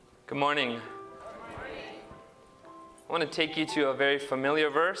Good morning. I want to take you to a very familiar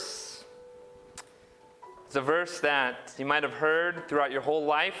verse. It's a verse that you might have heard throughout your whole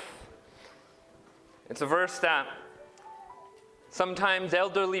life. It's a verse that sometimes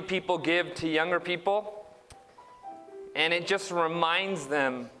elderly people give to younger people, and it just reminds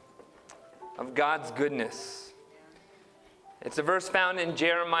them of God's goodness. It's a verse found in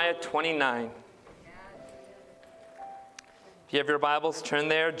Jeremiah 29. If you have your Bibles, turn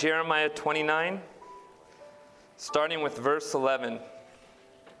there. Jeremiah 29, starting with verse 11.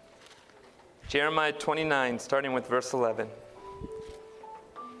 Jeremiah 29, starting with verse 11.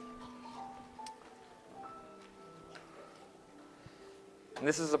 And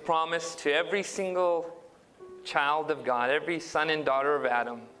this is a promise to every single child of God, every son and daughter of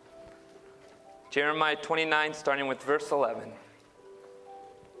Adam. Jeremiah 29, starting with verse 11.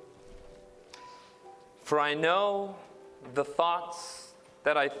 For I know the thoughts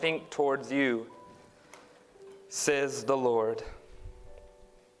that I think towards you, says the Lord.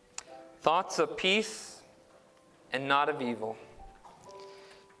 Thoughts of peace and not of evil,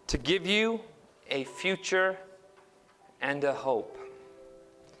 to give you a future and a hope.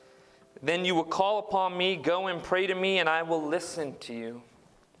 Then you will call upon me, go and pray to me, and I will listen to you.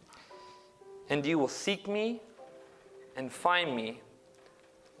 And you will seek me and find me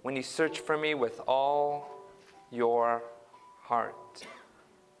when you search for me with all your heart.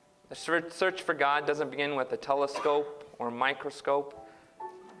 The search for God doesn't begin with a telescope or a microscope.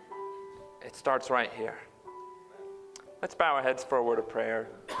 It starts right here. Let's bow our heads for a word of prayer.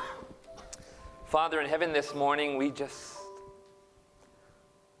 Father in heaven, this morning we just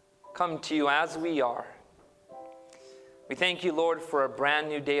come to you as we are. We thank you, Lord, for a brand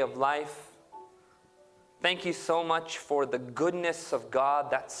new day of life. Thank you so much for the goodness of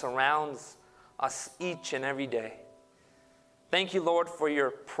God that surrounds us each and every day. Thank you, Lord, for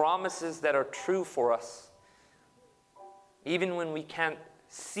your promises that are true for us, even when we can't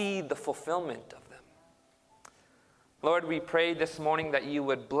see the fulfillment of them. Lord, we pray this morning that you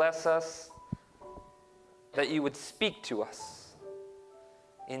would bless us, that you would speak to us.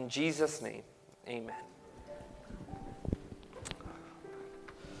 In Jesus' name, amen.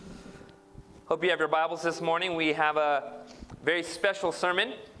 Hope you have your Bibles this morning. We have a very special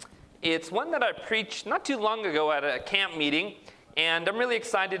sermon. It's one that I preached not too long ago at a camp meeting, and I'm really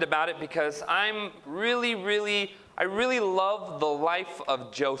excited about it because I really love the life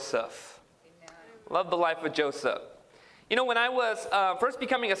of Joseph. Amen. Love the life of Joseph. You know, when I was first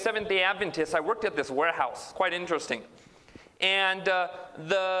becoming a Seventh-day Adventist, I worked at this warehouse. Quite interesting. And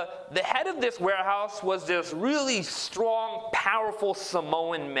the head of this warehouse was this really strong, powerful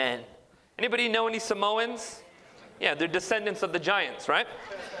Samoan man. Anybody know any Samoans? Yeah, they're descendants of the giants, right?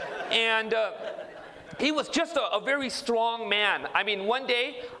 And he was just a very strong man. I mean, one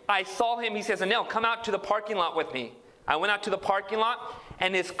day I saw him. He says, Anil, come out to the parking lot with me. I went out to the parking lot,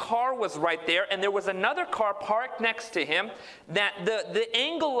 and his car was right there, and there was another car parked next to him that the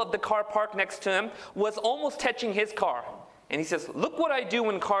angle of the car parked next to him was almost touching his car. And he says, look what I do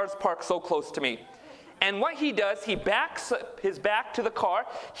when cars park so close to me. And what he does, he backs his back to the car,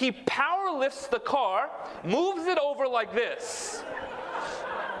 he power lifts the car, moves it over like this,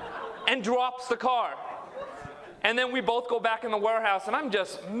 and drops the car. And then we both go back in the warehouse, and I'm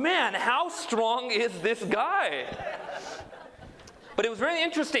just, man, how strong is this guy? But it was really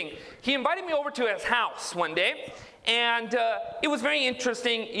interesting. He invited me over to his house one day, and it was very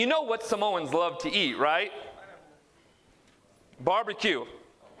interesting. You know what Samoans love to eat, right? Barbecue.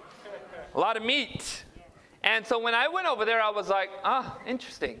 A lot of meat. And so when I went over there, I was like,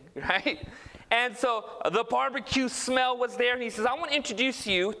 interesting, right? And so the barbecue smell was there, and he says, I want to introduce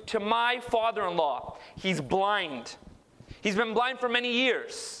you to my father-in-law. He's blind. He's been blind for many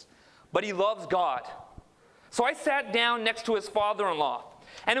years, but he loves God. So I sat down next to his father-in-law.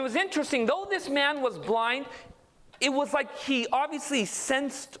 And it was interesting, though this man was blind, it was like he obviously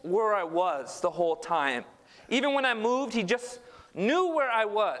sensed where I was the whole time. Even when I moved, he just knew where I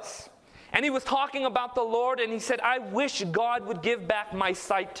was. And he was talking about the Lord, and he said, I wish God would give back my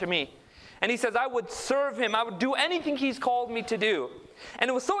sight to me. And he says, I would serve him. I would do anything he's called me to do. And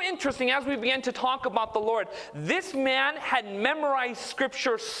it was so interesting as we began to talk about the Lord. This man had memorized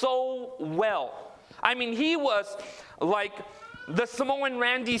Scripture so well. I mean, he was like the Samoan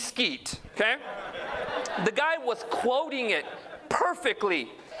Randy Skeet, okay? The guy was quoting it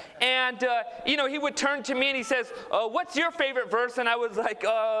perfectly. And, he would turn to me and he says, what's your favorite verse? And I was like,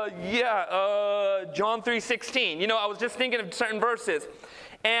 John 3:16. I was just thinking of certain verses.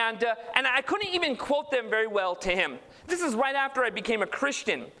 And I couldn't even quote them very well to him. This is right after I became a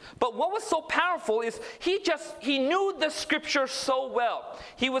Christian. But what was so powerful is he knew the scripture so well.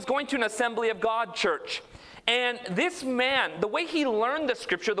 He was going to an Assembly of God church. And this man, the way he learned the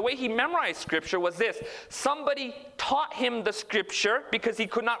scripture, the way he memorized scripture was this. Somebody taught him the scripture because he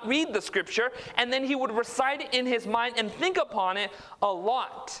could not read the scripture, and then he would recite it in his mind and think upon it a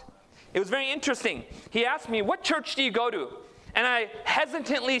lot. It was very interesting. He asked me, "What church do you go to?" And I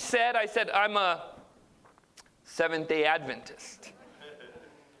hesitantly said, "I'm a Seventh-day Adventist."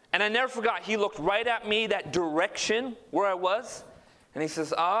 And I never forgot, he looked right at me, that direction where I was, and he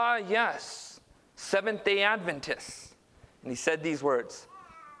says, yes, Seventh-day Adventists. And he said these words,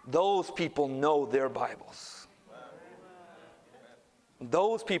 "Those people know their Bibles."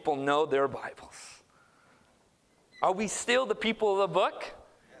 Those people know their Bibles. Are we still the people of the book?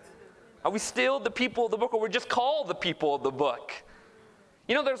 Are we still the people of the book, or we're just called the people of the book?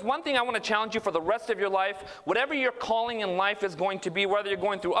 You know, there's one thing I want to challenge you for the rest of your life. Whatever your calling in life is going to be, whether you're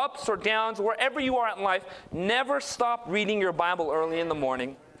going through ups or downs, wherever you are in life, never stop reading your Bible early in the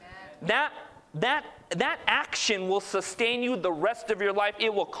morning. That action will sustain you the rest of your life.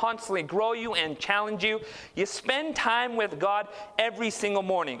 It will constantly grow you and challenge you. You spend time with God every single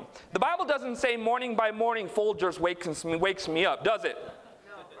morning. The Bible doesn't say morning by morning Folgers wakes me up, does it?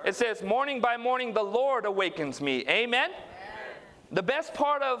 It says morning by morning the Lord awakens me. Amen? The best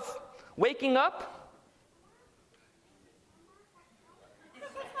part of waking up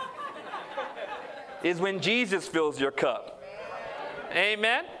is when Jesus fills your cup.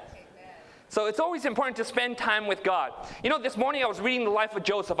 Amen? So it's always important to spend time with God. You know, this morning I was reading the life of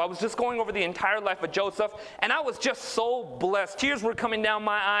Joseph. I was just going over the entire life of Joseph, and I was just so blessed. Tears were coming down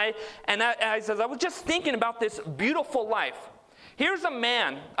my eye, and I was just thinking about this beautiful life. Here's a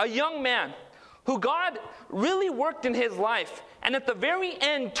man, a young man, who God really worked in his life, and at the very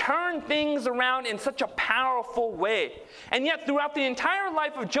end turned things around in such a powerful way. And yet throughout the entire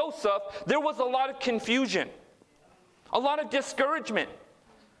life of Joseph, there was a lot of confusion, a lot of discouragement.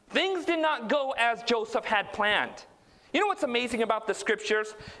 Things did not go as Joseph had planned. You know what's amazing about the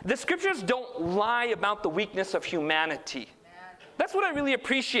scriptures? The scriptures don't lie about the weakness of humanity. That's what I really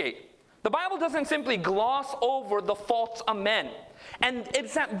appreciate. The Bible doesn't simply gloss over the faults of men. And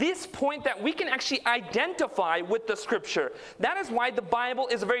it's at this point that we can actually identify with the scripture. That is why the Bible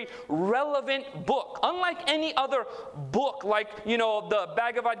is a very relevant book. Unlike any other book, like, you know, the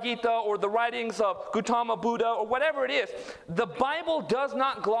Bhagavad Gita or the writings of Gautama Buddha or whatever it is, the Bible does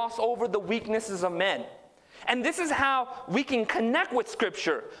not gloss over the weaknesses of men. And this is how we can connect with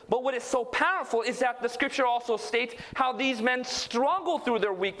Scripture. But what is so powerful is that the Scripture also states how these men struggled through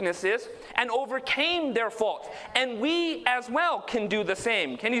their weaknesses and overcame their faults. And we as well can do the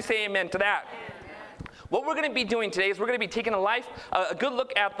same. Can you say amen to that? What we're going to be doing today is we're going to be taking a good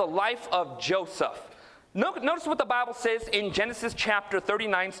look at the life of Joseph. Notice what the Bible says in Genesis chapter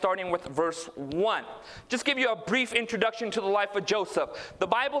 39, starting with verse 1. Just give you a brief introduction to the life of Joseph. The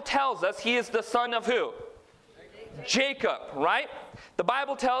Bible tells us he is the son of who? Jacob, right? The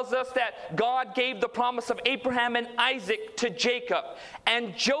Bible tells us that God gave the promise of Abraham and Isaac to Jacob.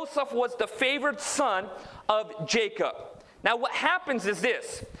 And Joseph was the favored son of Jacob. Now what happens is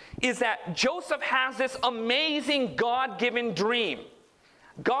this, is that Joseph has this amazing God-given dream.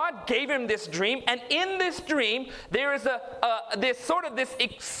 God gave him this dream, and in this dream, there is this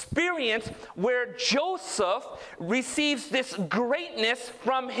experience where Joseph receives this greatness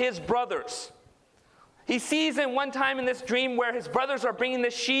from his brothers. He sees in one time in this dream where his brothers are bringing the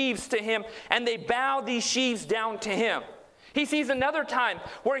sheaves to him, and they bow these sheaves down to him. He sees another time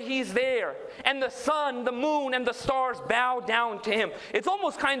where he's there, and the sun, the moon, and the stars bow down to him. It's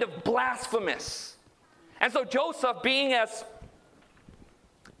almost kind of blasphemous. And so Joseph, being as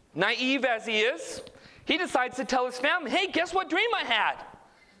naive as he is, he decides to tell his family, "Hey, guess what dream I had?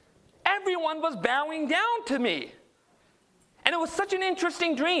 Everyone was bowing down to me." And it was such an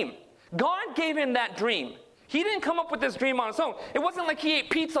interesting dream. God gave him that dream. He didn't come up with this dream on his own. It wasn't like he ate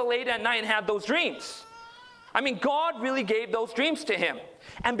pizza late at night and had those dreams. I mean, God really gave those dreams to him.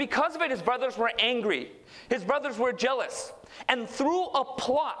 And because of it, his brothers were angry. His brothers were jealous. And through a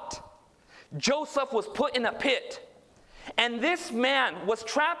plot, Joseph was put in a pit. And this man was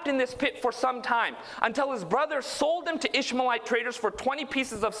trapped in this pit for some time until his brothers sold him to Ishmaelite traders for 20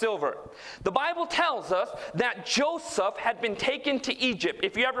 pieces of silver. The Bible tells us that Joseph had been taken to Egypt.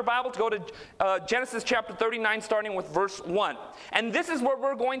 If you have your Bible, to go to Genesis chapter 39, starting with verse 1. And this is where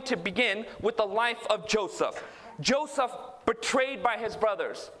we're going to begin with the life of Joseph. Joseph betrayed by his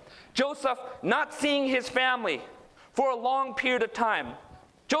brothers. Joseph not seeing his family for a long period of time.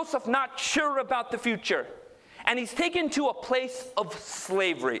 Joseph not sure about the future. and he's taken to a place of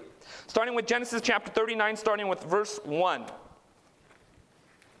slavery. Starting with Genesis chapter 39, starting with verse 1.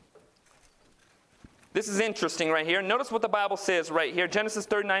 This is interesting right here. Notice what the Bible says right here. Genesis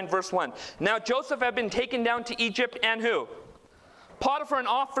 39, verse 1. Now Joseph had been taken down to Egypt, and who? Potiphar, an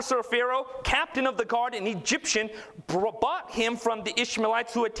officer of Pharaoh, captain of the guard, an Egyptian, bought him from the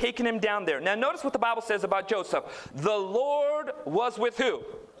Ishmaelites who had taken him down there. Now notice what the Bible says about Joseph. The Lord was with who?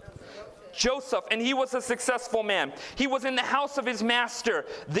 Joseph, and he was a successful man. He was in the house of his master,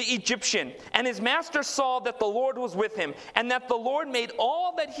 the Egyptian, and his master saw that the Lord was with him, and that the Lord made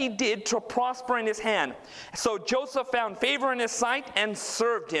all that he did to prosper in his hand. So Joseph found favor in his sight and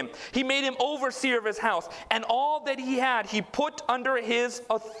served him. He made him overseer of his house, and all that he had he put under his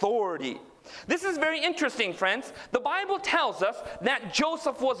authority. This is very interesting, friends. The Bible tells us that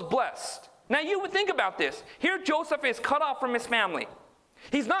Joseph was blessed. Now you would think about this. Here Joseph is cut off from his family.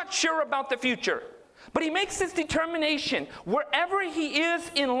 He's not sure about the future, but he makes this determination. Wherever he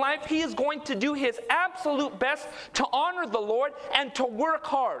is in life, he is going to do his absolute best to honor the Lord and to work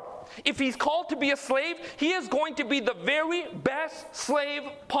hard. If he's called to be a slave, he is going to be the very best slave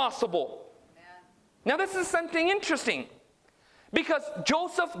possible. Amen. Now this is something interesting, because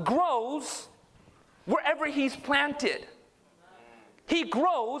Joseph grows wherever he's planted. He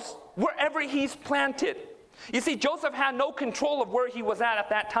grows wherever he's planted. You see, Joseph had no control of where he was at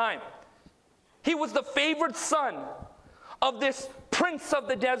that time. He was the favored son of this prince of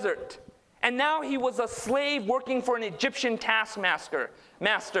the desert. And now he was a slave working for an Egyptian taskmaster.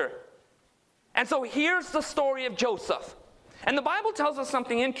 And so here's the story of Joseph. And the Bible tells us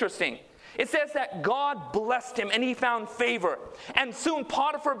something interesting. It says that God blessed him and he found favor. And soon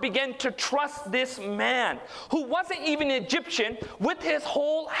Potiphar began to trust this man, who wasn't even Egyptian, with his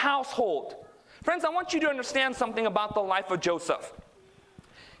whole household. Friends, I want you to understand something about the life of Joseph.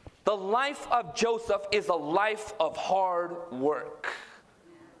 The life of Joseph is a life of hard work.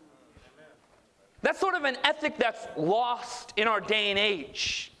 That's sort of an ethic that's lost in our day and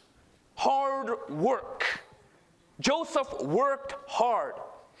age. Hard work. Joseph worked hard.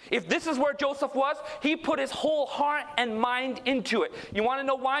 If this is where Joseph was, he put his whole heart and mind into it. You want to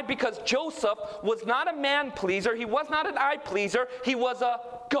know why? Because Joseph was not a man pleaser. He was not an eye pleaser. He was a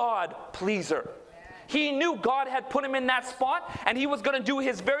God pleaser. He knew God had put him in that spot, and he was going to do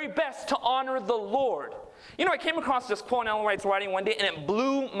his very best to honor the Lord. You know, I came across this quote Ellen White's writing one day, and it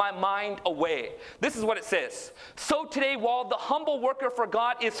blew my mind away. This is what it says. So today, while the humble worker for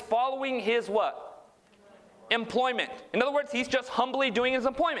God is following his what? Employment. In other words, he's just humbly doing his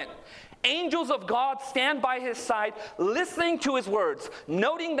employment. Angels of God stand by his side, listening to his words,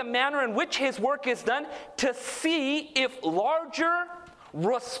 noting the manner in which his work is done, to see if larger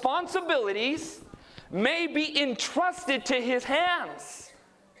responsibilities may be entrusted to his hands.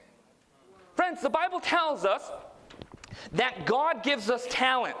 Friends, the Bible tells us that God gives us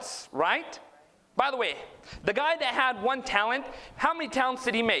talents, right? By the way, the guy that had 1 talent, how many talents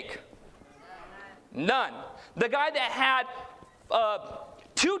did he make? None. The guy that had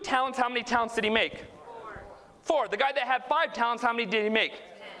 2 talents, how many talents did he make? 4. The guy that had 5 talents, how many did he make?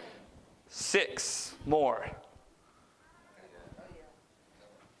 6 more.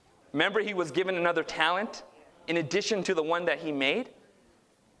 Remember, he was given another talent in addition to the one that he made?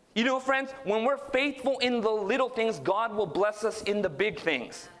 You know, friends, when we're faithful in the little things, God will bless us in the big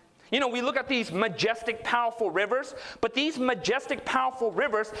things. You know, we look at these majestic, powerful rivers, but these majestic, powerful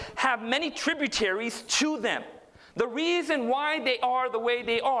rivers have many tributaries to them. The reason why they are the way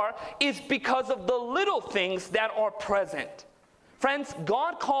they are is because of the little things that are present. Friends,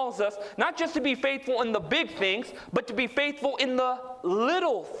 God calls us not just to be faithful in the big things, but to be faithful in the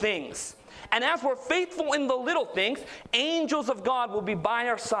little things. And as we're faithful in the little things, angels of God will be by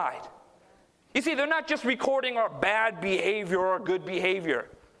our side. You see, they're not just recording our bad behavior or good behavior.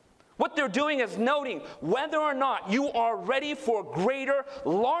 What they're doing is noting whether or not you are ready for greater,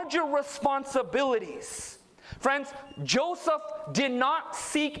 larger responsibilities. Friends, Joseph did not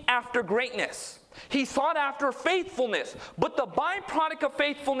seek after greatness. He sought after faithfulness. But the byproduct of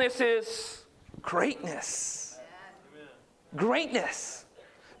faithfulness is greatness. Greatness.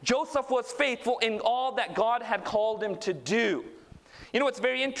 Joseph was faithful in all that God had called him to do. You know, it's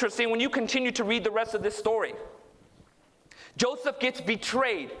very interesting when you continue to read the rest of this story. Joseph gets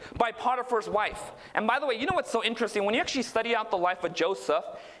betrayed by Potiphar's wife. And by the way, you know what's so interesting? When you actually study out the life of Joseph,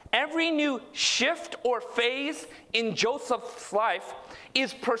 every new shift or phase in Joseph's life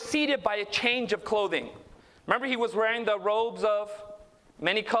is preceded by a change of clothing. Remember, he was wearing the robes of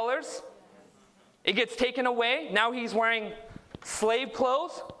many colors? It gets taken away. Now he's wearing slave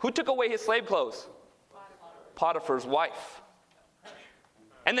clothes. Who took away his slave clothes? Potiphar's wife.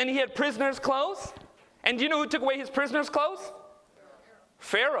 And then he had prisoner's clothes. And And do you know who took away his prisoner's clothes?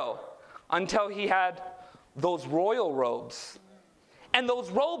 Pharaoh, until he had those royal robes. And those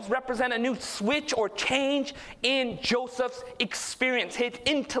robes represent a new switch or change in Joseph's experience. His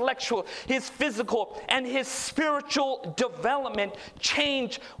intellectual, his physical, and his spiritual development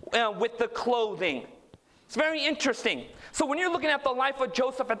change with the clothing. It's very interesting. So when you're looking at the life of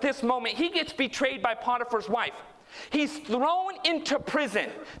Joseph at this moment, he gets betrayed by Potiphar's wife. He's thrown into prison.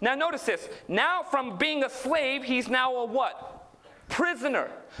 Now notice this. Now from being a slave, he's now a what? Prisoner.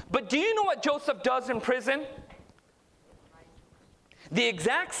 But do you know what Joseph does in prison? The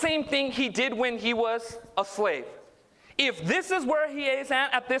exact same thing he did when he was a slave. If this is where he is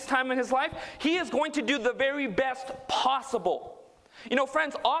at this time in his life, he is going to do the very best possible. You know,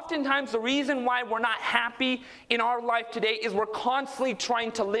 friends, oftentimes the reason why we're not happy in our life today is we're constantly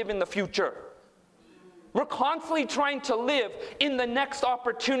trying to live in the future. We're constantly trying to live in the next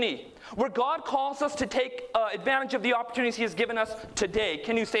opportunity, where God calls us to take advantage of the opportunities he has given us today.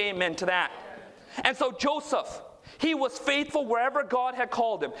 Can you say amen to that? And so Joseph, he was faithful wherever God had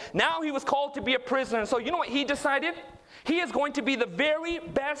called him. Now he was called to be a prisoner. And so you know what he decided? He is going to be the very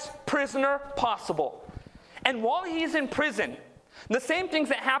best prisoner possible. And while he's in prison, the same things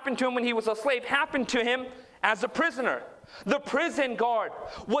that happened to him when he was a slave happened to him as a prisoner. The prison guard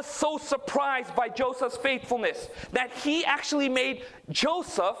was so surprised by Joseph's faithfulness that he actually made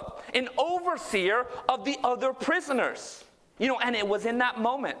Joseph an overseer of the other prisoners. You know, and it was in that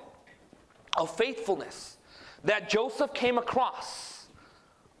moment of faithfulness that Joseph came across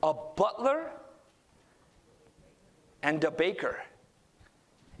a butler and a baker.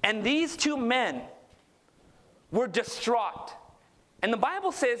 And these two men were distraught. And the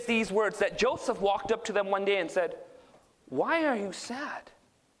Bible says these words, that Joseph walked up to them one day and said, "Why are you sad?"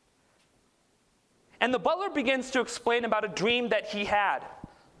 And the butler begins to explain about a dream that he had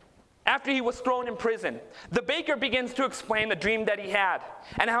after he was thrown in prison. The baker begins to explain the dream that he had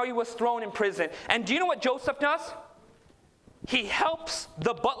and how he was thrown in prison. And do you know what Joseph does? He helps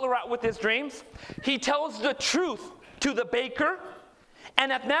the butler out with his dreams. He tells the truth to the baker.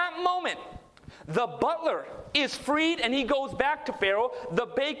 And at that moment, the butler is freed and he goes back to Pharaoh. The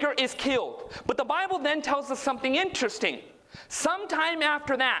baker is killed. But the Bible then tells us something interesting. Sometime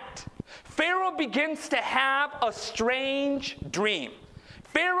after that, Pharaoh begins to have a strange dream.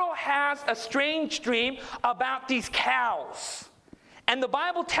 Pharaoh has a strange dream about these cows. And the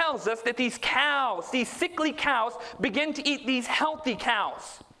Bible tells us that these cows, these sickly cows, begin to eat these healthy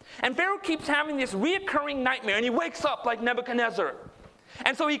cows. And Pharaoh keeps having this reoccurring nightmare, and he wakes up like Nebuchadnezzar.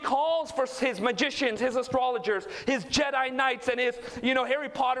 And so he calls for his magicians, his astrologers, his Jedi Knights, and his, Harry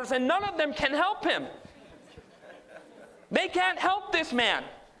Potters, and none of them can help him. They can't help this man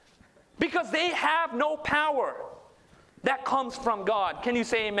because they have no power that comes from God. Can you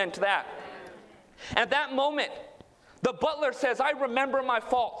say amen to that? At that moment, the butler says, "I remember my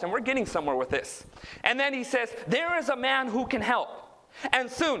faults." And we're getting somewhere with this. And then he says, "There is a man who can help."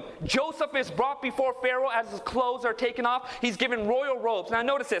 And soon, Joseph is brought before Pharaoh as his clothes are taken off. He's given royal robes. Now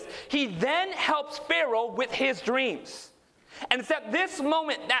notice this. He then helps Pharaoh with his dreams. And it's at this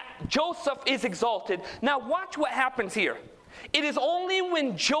moment that Joseph is exalted. Now watch what happens here. It is only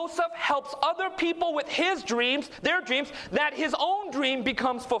when Joseph helps other people with his dreams, their dreams, that his own dream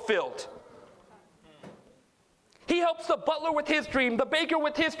becomes fulfilled. He helps the butler with his dream, the baker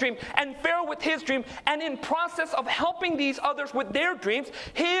with his dream, and Pharaoh with his dream. And in process of helping these others with their dreams,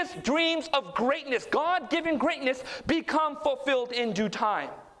 his dreams of greatness, God-given greatness, become fulfilled in due time.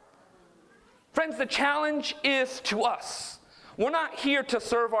 Friends, the challenge is to us. We're not here to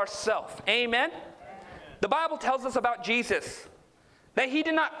serve ourselves. Amen? The Bible tells us about Jesus, that he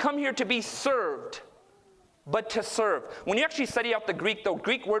did not come here to be served, but to serve. When you actually study out the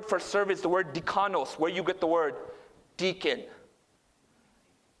Greek word for serve is the word dikanos, where you get the word deacon.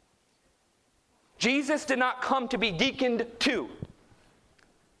 Jesus did not come to be deaconed to.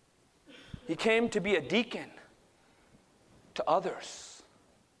 He came to be a deacon to others,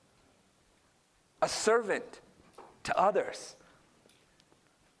 a servant to others.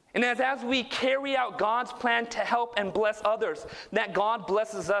 And as we carry out God's plan to help and bless others, that God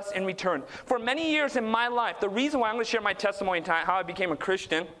blesses us in return. For many years in my life, the reason why I'm going to share my testimony tonight, how I became a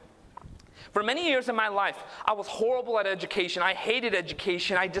Christian. For many years in my life, I was horrible at education. I hated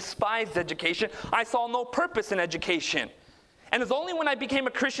education. I despised education. I saw no purpose in education. And it's only when I became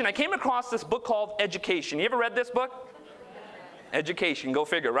a Christian, I came across this book called Education. You ever read this book? Education, go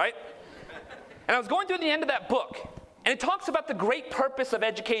figure, right? And I was going through the end of that book. And it talks about the great purpose of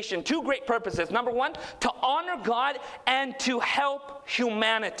education. Two great purposes. Number one, to honor God and to help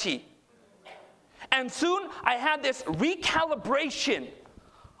humanity. And soon I had this recalibration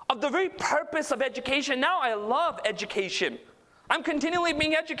of the very purpose of education. Now I love education. I'm continually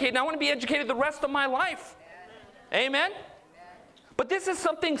being educated. I want to be educated the rest of my life. Amen? But this is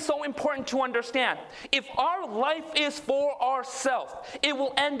something so important to understand. If our life is for ourselves, it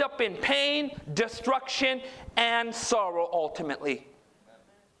will end up in pain, destruction, and sorrow ultimately.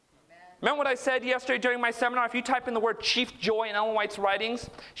 Remember what I said yesterday during my seminar? If you type in the word chief joy in Ellen White's writings,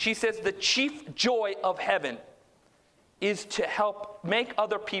 she says the chief joy of heaven is to help make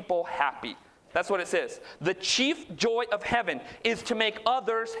other people happy. That's what it says. The chief joy of heaven is to make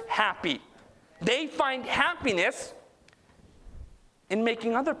others happy. They find happiness in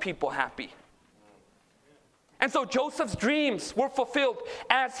making other people happy. And so Joseph's dreams were fulfilled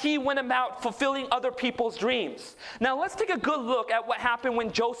as he went about fulfilling other people's dreams. Now let's take a good look at what happened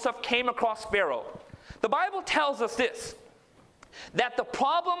when Joseph came across Pharaoh. The Bible tells us this, that the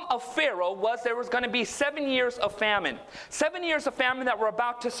problem of Pharaoh was there was going to be 7 years of famine. 7 years of famine that were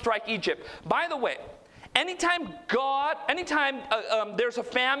about to strike Egypt. By the way, anytime there's a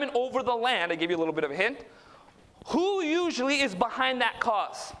famine over the land, I give you a little bit of a hint, who usually is behind that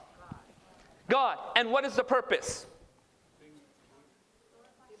cause? God. And what is the purpose?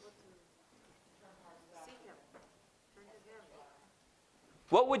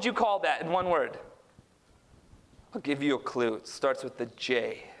 What would you call that in one word? I'll give you a clue. It starts with the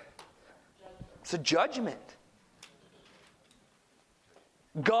J. It's a judgment.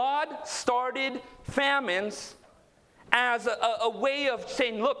 God started famines as a way of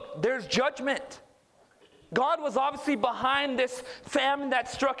saying, look, there's judgment. God was obviously behind this famine that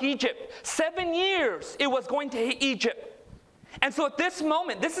struck Egypt. 7 years it was going to hit Egypt. And so at this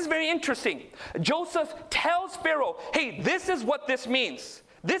moment, this is very interesting. Joseph tells Pharaoh, hey, this is what this means.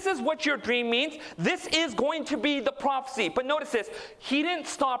 This is what your dream means. This is going to be the prophecy. But notice this, he didn't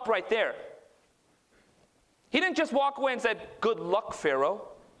stop right there. He didn't just walk away and said, good luck, Pharaoh.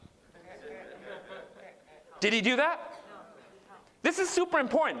 Did he do that? This is super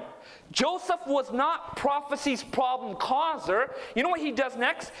important. Joseph was not prophecy's problem causer. You know what he does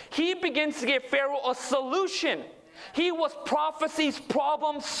next? He begins to give Pharaoh a solution. He was prophecy's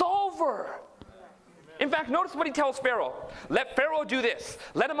problem solver. In fact, notice what he tells Pharaoh. Let Pharaoh do this.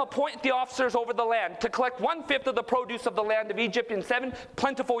 Let him appoint the officers over the land to collect 1/5 of the produce of the land of Egypt in 7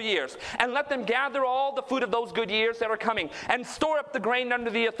 plentiful years. And let them gather all the food of those good years that are coming. And store up the grain under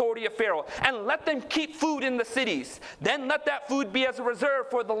the authority of Pharaoh. And let them keep food in the cities. Then let that food be as a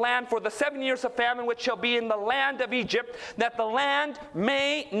reserve for the land for the 7 years of famine which shall be in the land of Egypt, that the land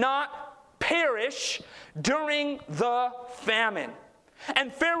may not perish during the famine.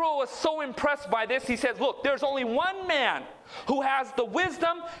 And Pharaoh was so impressed by this, he says, look, there's only one man who has the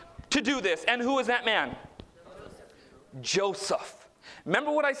wisdom to do this. And who is that man? Joseph.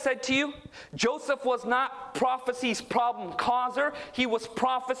 Remember what I said to you? Joseph was not prophecy's problem causer. He was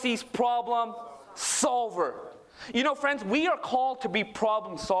prophecy's problem solver. You know, friends, we are called to be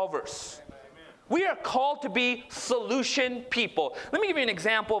problem solvers. We are called to be solution people. Let me give you an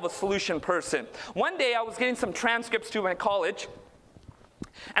example of a solution person. One day I was getting some transcripts to my college.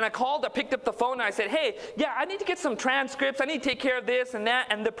 And I picked up the phone, and I said, hey, yeah, I need to get some transcripts. I need to take care of this and that.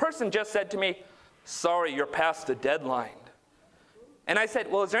 And the person just said to me, sorry, you're past the deadline. And I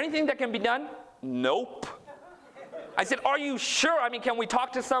said, well, is there anything that can be done? Nope. I said, are you sure? I mean, can we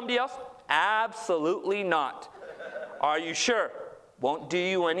talk to somebody else? Absolutely not. Are you sure? Won't do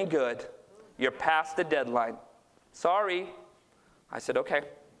you any good. You're past the deadline. Sorry. I said, okay.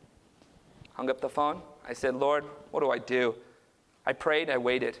 Hung up the phone. I said, Lord, what do I do? I prayed, I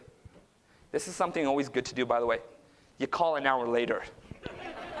waited. This is something always good to do, by the way. You call an hour later.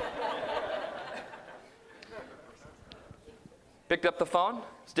 Picked up the phone.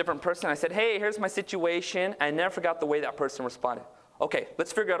 It's a different person. I said, hey, here's my situation. I never forgot the way that person responded. Okay,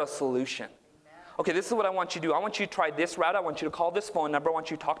 let's figure out a solution. Okay, this is what I want you to do. I want you to try this route. I want you to call this phone number. I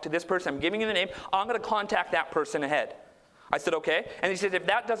want you to talk to this person. I'm giving you the name. I'm going to contact that person ahead. I said, okay. And he said, if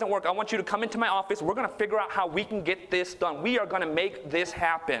that doesn't work, I want you to come into my office. We're going to figure out how we can get this done. We are going to make this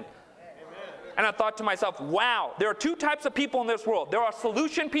happen. Amen. And I thought to myself, wow, there are two types of people in this world. There are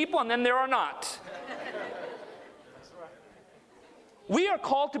solution people, and then there are not. We are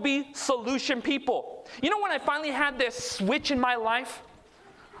called to be solution people. You know, when I finally had this switch in my life,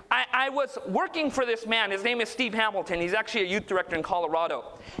 I was working for this man. His name is Steve Hamilton. He's actually a youth director in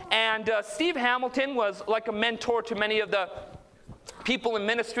Colorado. And Steve Hamilton was like a mentor to many of the people in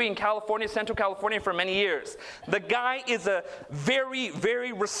ministry in California, Central California, for many years. The guy is a very,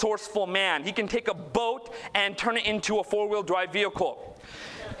 very resourceful man. He can take a boat and turn it into a four-wheel drive vehicle.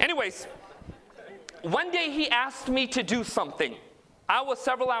 Anyways, one day he asked me to do something. I was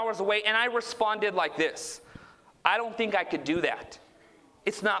several hours away, and I responded like this. I don't think I could do that.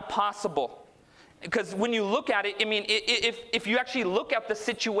 It's not possible. Because when you look at it, I mean, if you actually look at the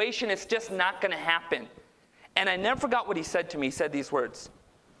situation, it's just not going to happen. And I never forgot what he said to me. He said these words.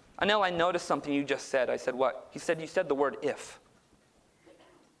 Anil, I noticed something you just said. I said, what? He said, you said the word if.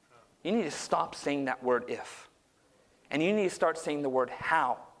 You need to stop saying that word if. And you need to start saying the word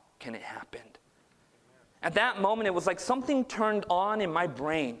how can it happen. At that moment, it was like something turned on in my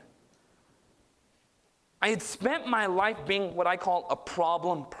brain. I had spent my life being what I call a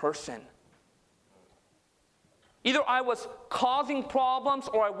problem person. Either I was causing problems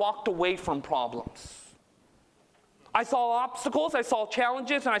or I walked away from problems. I saw obstacles, I saw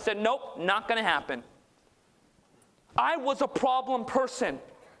challenges, and I said, nope, not going to happen. I was a problem person.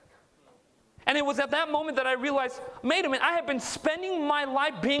 And it was at that moment that I realized, wait a minute, I have been spending my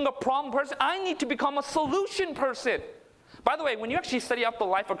life being a problem person. I need to become a solution person. By the way, when you actually study out the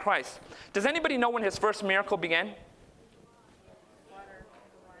life of Christ, does anybody know when his first miracle began?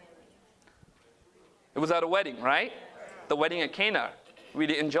 It was at a wedding, right? The wedding at Cana.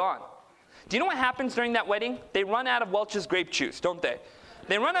 Read it in John. Do you know what happens during that wedding? They run out of Welch's grape juice, don't they?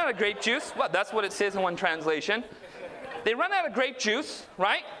 They run out of grape juice. Well, that's what it says in one translation. They run out of grape juice,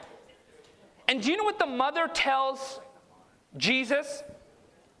 right? And do you know what the mother tells Jesus?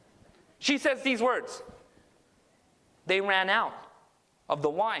 She says these words. They ran out of the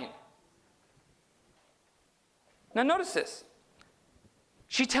wine. Now notice this.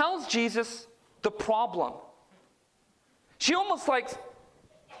 She tells Jesus the problem. She almost like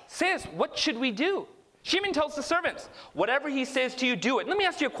says, what should we do? She even tells the servants, whatever he says to you, do it. Let me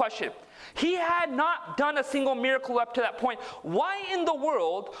ask you a question. He had not done a single miracle up to that point. Why in the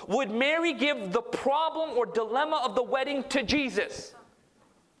world would Mary give the problem or dilemma of the wedding to Jesus?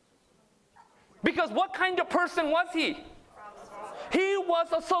 Because what kind of person was he? He was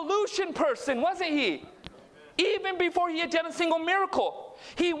a solution person, wasn't he? Even before he had done a single miracle.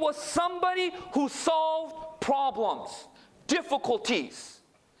 He was somebody who solved problems, difficulties.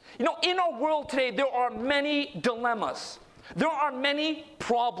 You know, in our world today, there are many dilemmas. There are many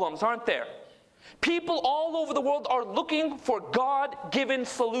problems, aren't there? People all over the world are looking for God-given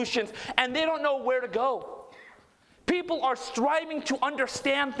solutions, and they don't know where to go. People are striving to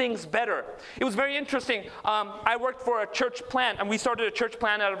understand things better. It was very interesting. I worked for a church plant, and we started a church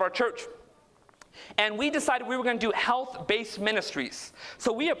plant out of our church. And we decided we were going to do health-based ministries.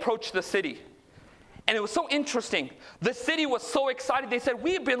 So we approached the city. And it was so interesting. The city was so excited. They said,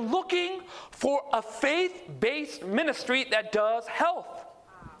 we have been looking for a faith-based ministry that does health.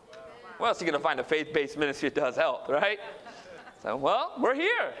 Where else are you going to find a faith-based ministry that does health, right? So, well, we're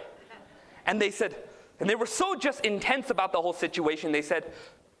here. And they said, and they were so just intense about the whole situation. They said,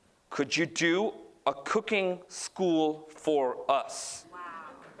 could you do a cooking school for us? Wow.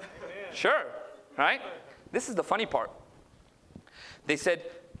 Sure, right? This is the funny part. They said,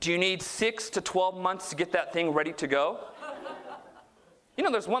 do you need 6 to 12 months to get that thing ready to go? You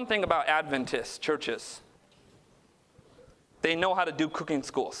know, there's one thing about Adventist churches. They know how to do cooking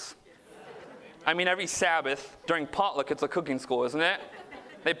schools. I mean, every Sabbath during potluck, it's a cooking school, isn't it?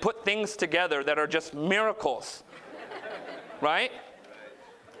 They put things together that are just miracles, right?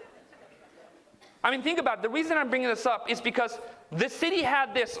 I mean, think about it. The reason I'm bringing this up is because the city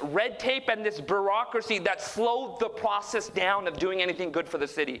had this red tape and this bureaucracy that slowed the process down of doing anything good for the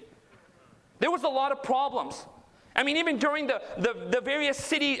city. There was a lot of problems. I mean, even during the various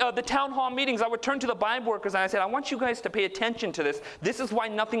city, the town hall meetings, I would turn to the Bible workers and I said, I want you guys to pay attention to this. This is why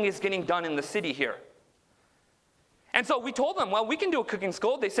nothing is getting done in the city here. And so we told them, well, we can do a cooking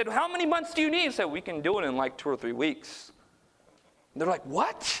school. They said, how many months do you need? I said, we can do it in like 2 or 3 weeks. And they're like,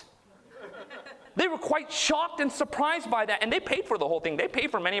 what? They were quite shocked and surprised by that. And they paid for the whole thing. They paid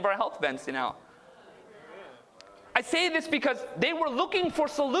for many of our health events, you know. I say this because they were looking for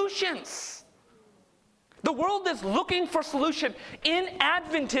solutions. The world is looking for solution. In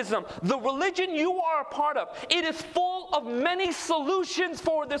Adventism, the religion you are a part of, it is full of many solutions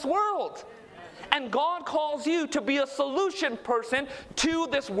for this world. And God calls you to be a solution person to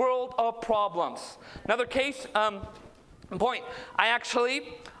this world of problems. Another case, point. I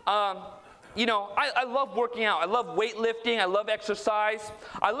actually, I love working out. I love weightlifting. I love exercise.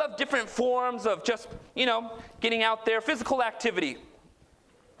 I love different forms of just, getting out there, physical activity.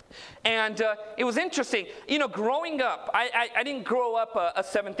 And it was interesting. Growing up, I didn't grow up a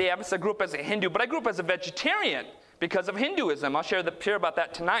Seventh-day Adventist. I grew up as a Hindu, but I grew up as a vegetarian because of Hinduism. I'll share about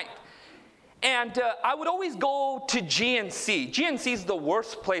that tonight. And I would always go to GNC. GNC is the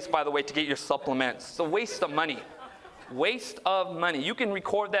worst place, by the way, to get your supplements. It's a waste of money. Waste of money. You can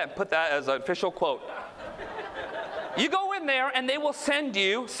record that and put that as an official quote. You go in in there and they will sell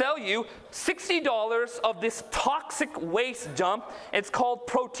you $60 of this toxic waste dump. It's called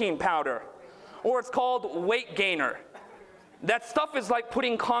protein powder, or it's called weight gainer. That stuff is like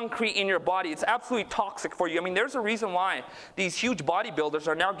putting concrete in your body. It's absolutely toxic for you. I mean, there's a reason why these huge bodybuilders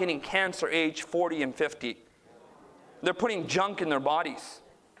are now getting cancer age 40 and 50. They're putting junk in their bodies.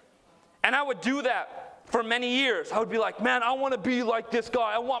 And I would do that for many years. I would be like, man, I want to be like this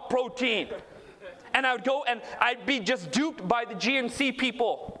guy. I want protein. And I would go and I'd be just duped by the GNC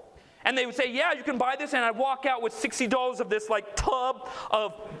people. And they would say, yeah, you can buy this. And I'd walk out with $60 of this like tub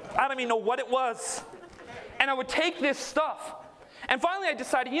of, I don't even know what it was. And I would take this stuff. And finally I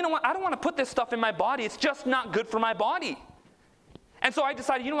decided, you know what, I don't want to put this stuff in my body. It's just not good for my body. And so I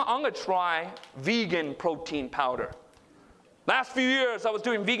decided, you know what, I'm going to try vegan protein powder. Last few years I was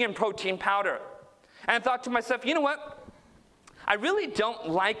doing vegan protein powder. And I thought to myself, you know what, I really don't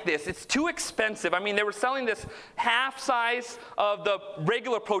like this. It's too expensive. I mean, they were selling this half size of the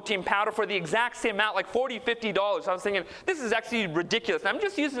regular protein powder for the exact same amount, like $40, $50. I was thinking, this is actually ridiculous. And I'm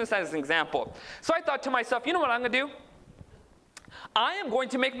just using this as an example. So I thought to myself, you know what I'm going to do? I am going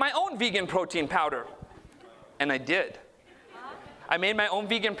to make my own vegan protein powder. And I did. I made my own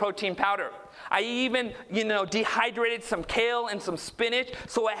vegan protein powder. I even, dehydrated some kale and some spinach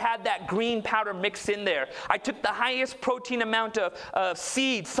so I had that green powder mixed in there. I took the highest protein amount of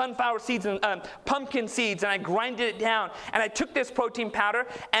seeds, sunflower seeds and pumpkin seeds, and I grinded it down. And I took this protein powder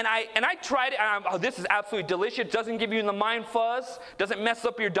and I tried it. And this is absolutely delicious. Doesn't give you the mind fuzz. Doesn't mess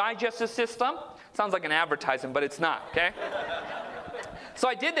up your digestive system. Sounds like an advertisement, but it's not, okay? So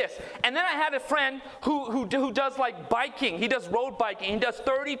I did this. And then I had a friend who does like biking. He does road biking. He does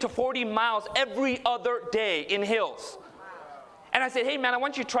 30 to 40 miles every other day in hills. And I said, hey man, I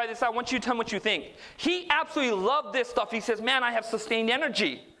want you to try this out. I want you to tell me what you think. He absolutely loved this stuff. He says, man, I have sustained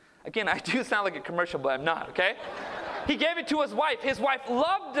energy. Again, I do sound like a commercial, but I'm not, okay? He gave it to his wife. His wife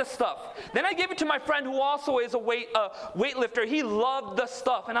loved the stuff. Then I gave it to my friend who also is a weightlifter. He loved the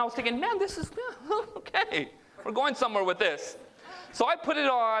stuff. And I was thinking, man, this is okay. We're going somewhere with this. So I put it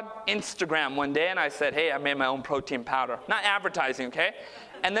on Instagram one day and I said, hey, I made my own protein powder. Not advertising, okay?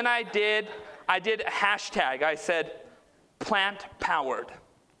 And then I did a hashtag. I said, plant-powered,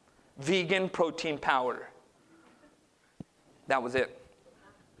 vegan protein powder. That was it.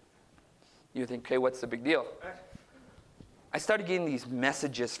 You think, okay, what's the big deal? I started getting these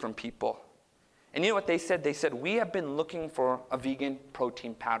messages from people. And you know what they said? They said, we have been looking for a vegan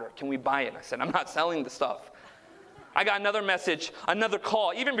protein powder. Can we buy it? I said, I'm not selling the stuff. I got another message, another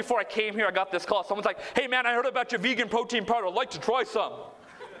call. Even before I came here, I got this call. Someone's like, hey man, I heard about your vegan protein powder. I'd like to try some.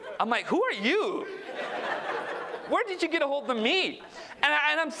 I'm like, who are you? Where did you get a hold of me? And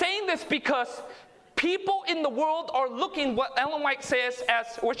I'm saying this because people in the world are looking what Ellen White says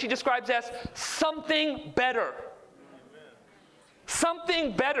as, what she describes as something better.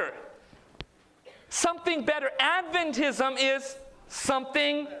 Something better. Something better. Adventism is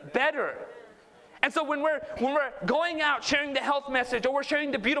something better. And so when we're going out sharing the health message or we're sharing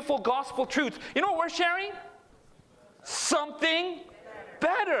the beautiful gospel truth, you know what we're sharing? Something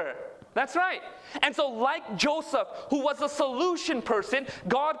better. That's right. And so like Joseph, who was a solution person,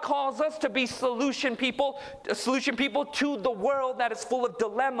 God calls us to be solution people to the world that is full of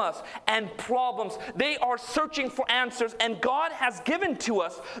dilemmas and problems. They are searching for answers, and God has given to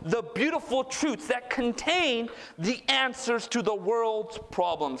us the beautiful truths that contain the answers to the world's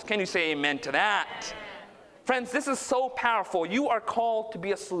problems. Can you say amen to that? Friends, this is so powerful. You are called to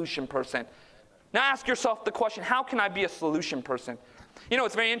be a solution person. Now ask yourself the question, how can I be a solution person? You know,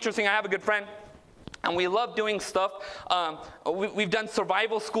 it's very interesting. I have a good friend, and we love doing stuff. We've done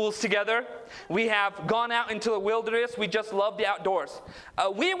survival schools together. We have gone out into the wilderness. We just love the outdoors.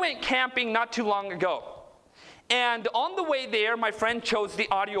 We went camping not too long ago. And on the way there, my friend chose the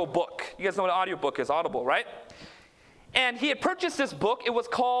audio book. You guys know what an audio book is, Audible, right? And he had purchased this book. It was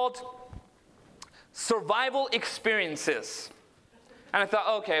called Survival Experiences. And I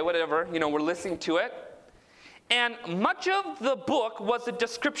thought, okay, whatever. You know, we're listening to it. And much of the book was a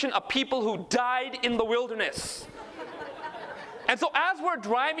description of people who died in the wilderness. And so as we're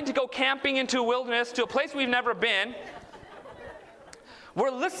driving to go camping into a wilderness, to a place we've never been, we're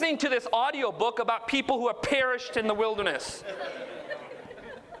listening to this audio book about people who have perished in the wilderness.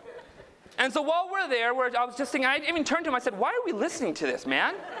 And so while we're there, I was just thinking, I even turned to him, I said, why are we listening to this,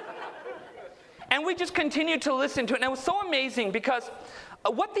 man? And we just continued to listen to it. And it was so amazing because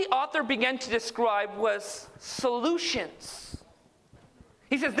what the author began to describe was solutions.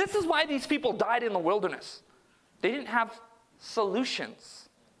 He says, this is why these people died in the wilderness. They didn't have solutions.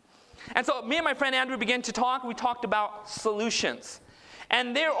 And so me and my friend Andrew began to talk. We talked about solutions.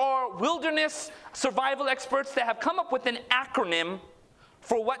 And there are wilderness survival experts that have come up with an acronym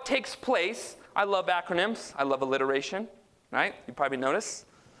for what takes place. I love acronyms. I love alliteration, right? You probably noticed.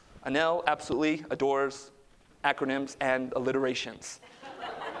 Anil absolutely adores acronyms and alliterations.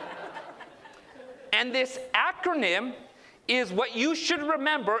 And this acronym is what you should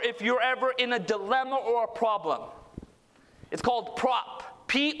remember if you're ever in a dilemma or a problem. It's called PROP,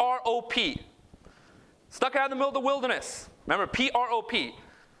 P-R-O-P. Stuck out in the middle of the wilderness. Remember, P-R-O-P,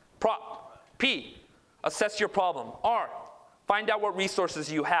 PROP. P, assess your problem. R, find out what resources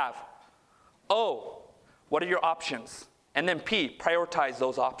you have. O, what are your options? And then P, prioritize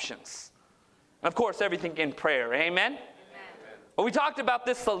those options. And of course, everything in prayer. Amen? Well, we talked about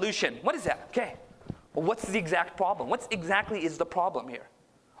this solution. What is that? Okay. Well, what's the exact problem? What exactly is the problem here?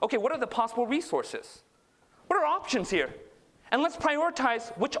 Okay, what are the possible resources? What are options here? And let's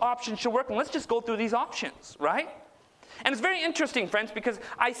prioritize which option should work, and let's just go through these options, right? And it's very interesting, friends, because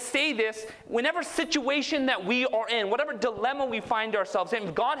I say this whenever situation that we are in, whatever dilemma we find ourselves in,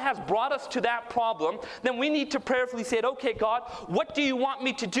 if God has brought us to that problem, then we need to prayerfully say, okay, God, what do you want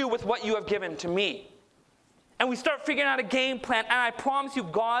me to do with what you have given to me? And we start figuring out a game plan, and I promise you,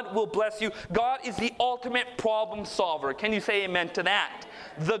 God will bless you. God is the ultimate problem solver. Can you say amen to that?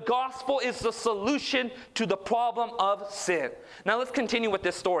 The gospel is the solution to the problem of sin. Now let's continue with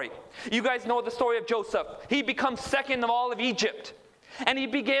this story. You guys know the story of Joseph. He becomes second of all of Egypt. And he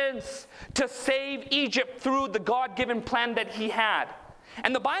begins to save Egypt through the God-given plan that he had.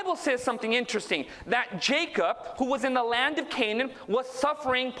 And the Bible says something interesting, that Jacob, who was in the land of Canaan, was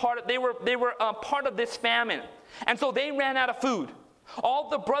suffering they were part of this famine. And so they ran out of food. All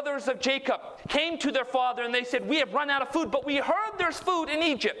the brothers of Jacob came to their father and they said, we have run out of food, but we heard there's food in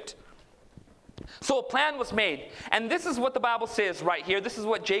Egypt. So a plan was made. And this is what the Bible says right here. This is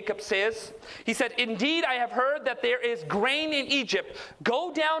what Jacob says. He said, indeed, I have heard that there is grain in Egypt.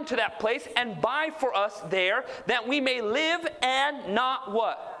 Go down to that place and buy for us there, that we may live and not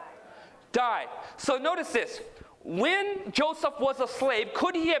what? Die. So notice this. When Joseph was a slave,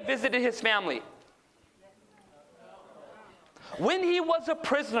 could he have visited his family? When he was a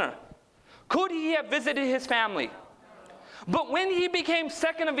prisoner, could he have visited his family? But when he became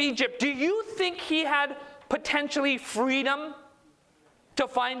second of Egypt, do you think he had potentially freedom to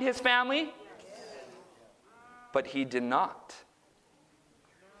find his family? But he did not.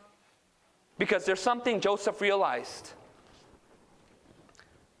 Because there's something Joseph realized.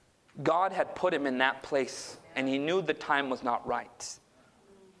 God had put him in that place, and he knew the time was not right.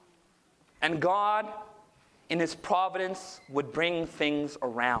 And God, in his providence, would bring things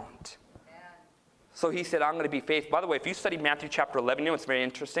around. So he said, I'm going to be faithful. By the way, if you study Matthew chapter 11, you know what's very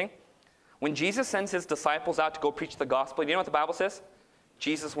interesting? When Jesus sends his disciples out to go preach the gospel, you know what the Bible says?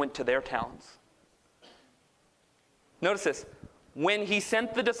 Jesus went to their towns. Notice this. When he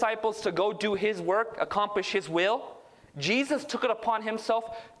sent the disciples to go do his work, accomplish his will, Jesus took it upon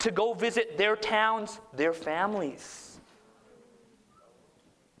himself to go visit their towns, their families.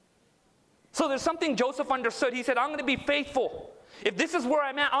 So there's something Joseph understood. He said, I'm going to be faithful. If this is where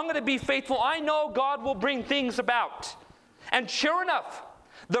I'm at, I'm going to be faithful. I know God will bring things about. And sure enough,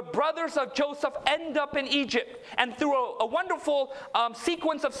 the brothers of Joseph end up in Egypt. And through a wonderful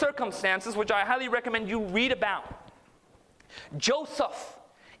sequence of circumstances, which I highly recommend you read about, Joseph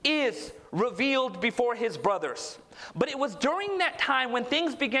is revealed before his brothers. But it was during that time when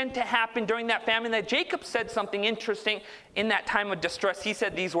things began to happen during that famine that Jacob said something interesting in that time of distress. He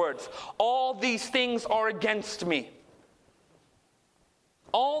said these words, all these things are against me.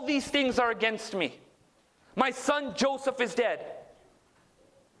 All these things are against me. My son Joseph is dead.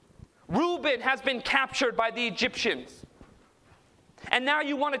 Reuben has been captured by the Egyptians. And now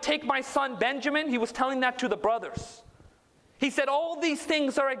you want to take my son Benjamin? He was telling that to the brothers. He said, all these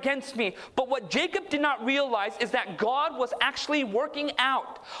things are against me. But what Jacob did not realize is that God was actually working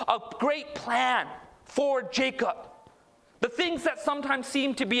out a great plan for Jacob. The things that sometimes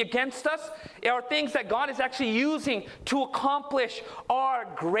seem to be against us are things that God is actually using to accomplish our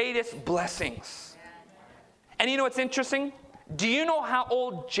greatest blessings. And you know what's interesting? Do you know how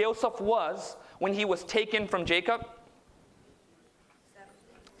old Joseph was when he was taken from Jacob?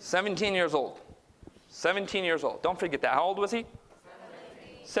 17 years old. 17 years old. Don't forget that. How old was he?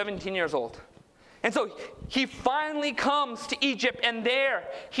 17 years old. And so he finally comes to Egypt, and there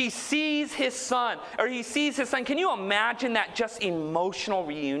he sees his son. Can you imagine that just emotional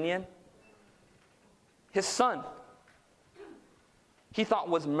reunion? His son, he thought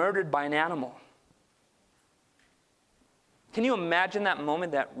was murdered by an animal. Can you imagine that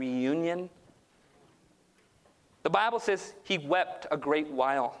moment, that reunion? The Bible says he wept a great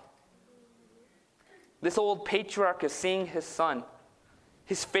while. This old patriarch is seeing his son.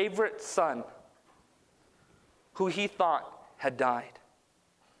 his favorite son, who he thought had died.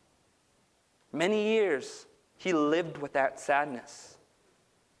 Many years he lived with that sadness.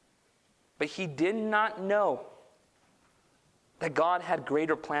 But he did not know that God had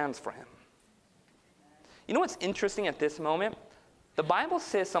greater plans for him. You know what's interesting at this moment? The Bible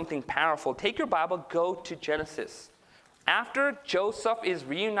says something powerful. Take your Bible, go to Genesis. After Joseph is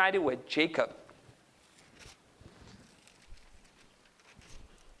reunited with Jacob,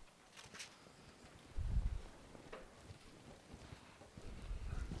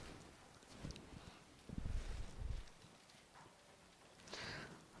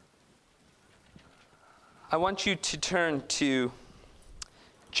 I want you to turn to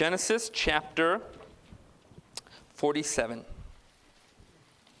Genesis chapter 47.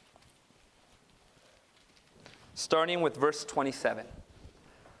 Starting with verse 27.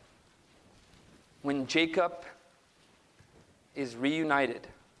 When Jacob is reunited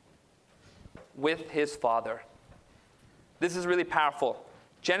with his father. This is really powerful.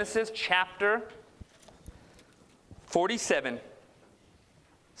 Genesis chapter 47,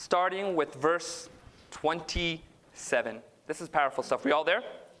 starting with verse 27. This is powerful stuff. We all there?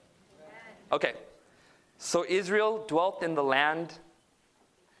 Okay. So Israel dwelt in the land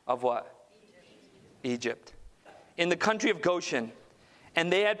of what? Egypt. In the country of Goshen. And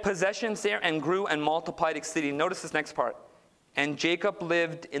they had possessions there and grew and multiplied exceedingly. Notice this next part. And Jacob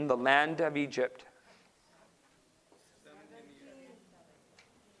lived in the land of Egypt.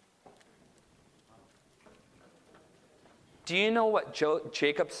 Do you know what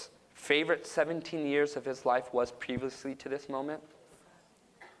Jacob's favorite 17 years of his life was previously to this moment?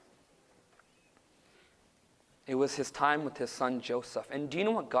 It was his time with his son Joseph. And do you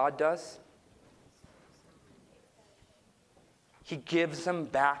know what God does? He gives him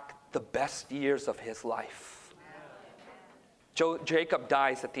back the best years of his life. Jacob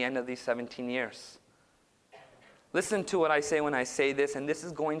dies at the end of these 17 years. Listen to what I say when I say this, and this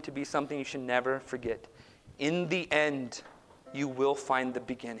is going to be something you should never forget. In the end, you will find the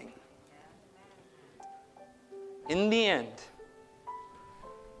beginning. In the end,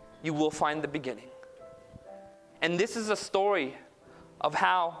 you will find the beginning. And this is a story of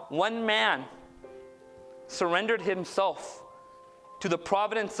how one man surrendered himself to the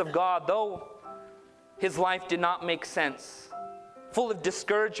providence of God, though his life did not make sense, full of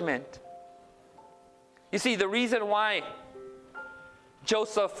discouragement. You see, the reason why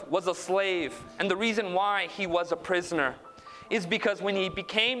Joseph was a slave and the reason why he was a prisoner is because when he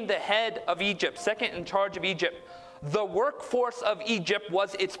became the head of Egypt, second in charge of Egypt, the workforce of Egypt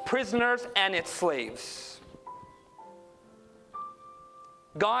was its prisoners and its slaves.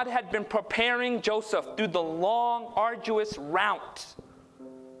 God had been preparing Joseph through the long, arduous route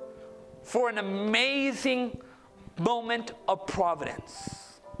for an amazing moment of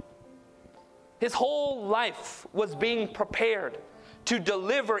providence. His whole life was being prepared to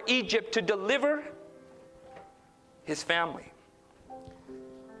deliver Egypt, to deliver his family.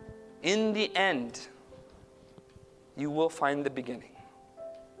 In the end, you will find the beginning.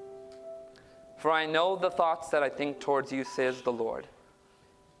 For I know the thoughts that I think towards you, says the Lord.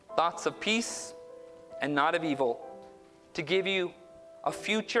 Thoughts of peace and not of evil, to give you a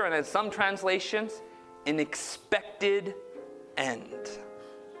future, and in some translations, an expected end.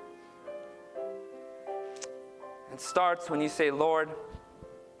 It starts when you say, Lord,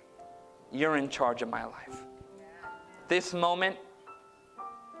 you're in charge of my life. This moment,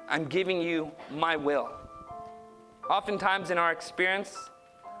 I'm giving you my will. Oftentimes in our experience,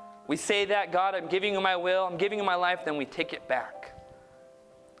 we say that, God, I'm giving you my will, I'm giving you my life, then we take it back.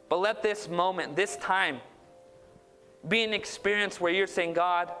 But let this moment, this time, be an experience where you're saying,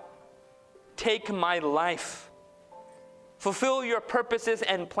 God, take my life. Fulfill your purposes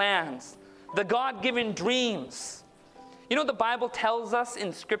and plans, the God-given dreams. You know, the Bible tells us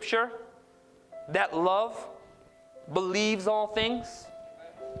in Scripture that love believes all things.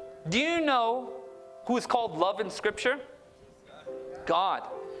 Do you know who is called love in Scripture? God.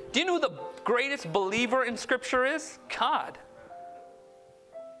 Do you know who the greatest believer in Scripture is? God.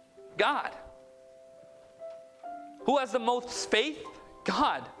 God. Who has the most faith?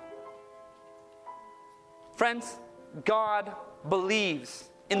 God. Friends, God believes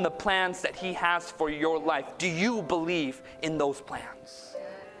in the plans that He has for your life. Do you believe in those plans?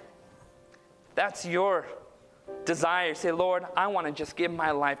 That's your desire. Say, Lord, I want to just give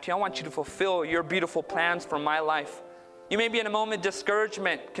my life to you. I want you to fulfill your beautiful plans for my life. You may be in a moment of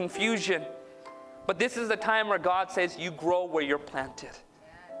discouragement, confusion, but this is the time where God says you grow where you're planted.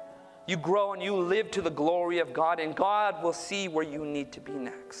 You grow and you live to the glory of God, and God will see where you need to be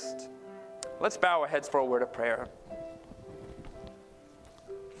next. Let's bow our heads for a word of prayer.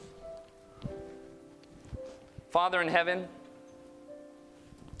 Father in heaven,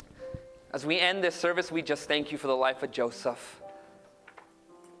 as we end this service, we just thank you for the life of Joseph.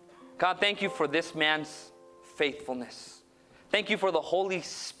 God, thank you for this man's faithfulness. Thank you for the Holy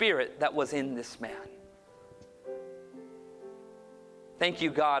Spirit that was in this man. Thank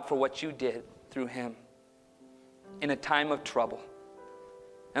you, God, for what you did through him in a time of trouble.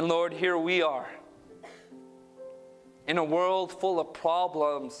 And Lord, here we are in a world full of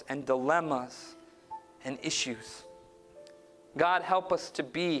problems and dilemmas and issues. God, help us to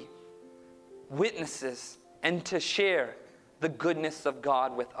be witnesses and to share the goodness of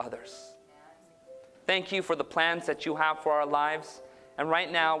God with others. Thank you for the plans that you have for our lives. And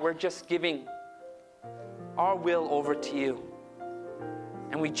right now, we're just giving our will over to you.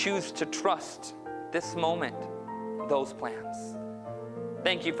 And we choose to trust this moment those plans.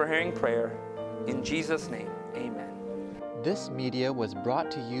 Thank you for hearing prayer. In Jesus' name, amen. This media was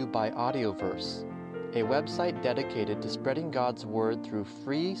brought to you by Audioverse, a website dedicated to spreading God's Word through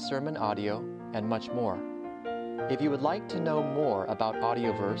free sermon audio and much more. If you would like to know more about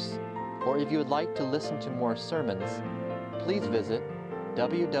Audioverse, or if you would like to listen to more sermons, please visit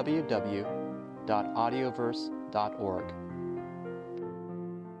www.audioverse.org.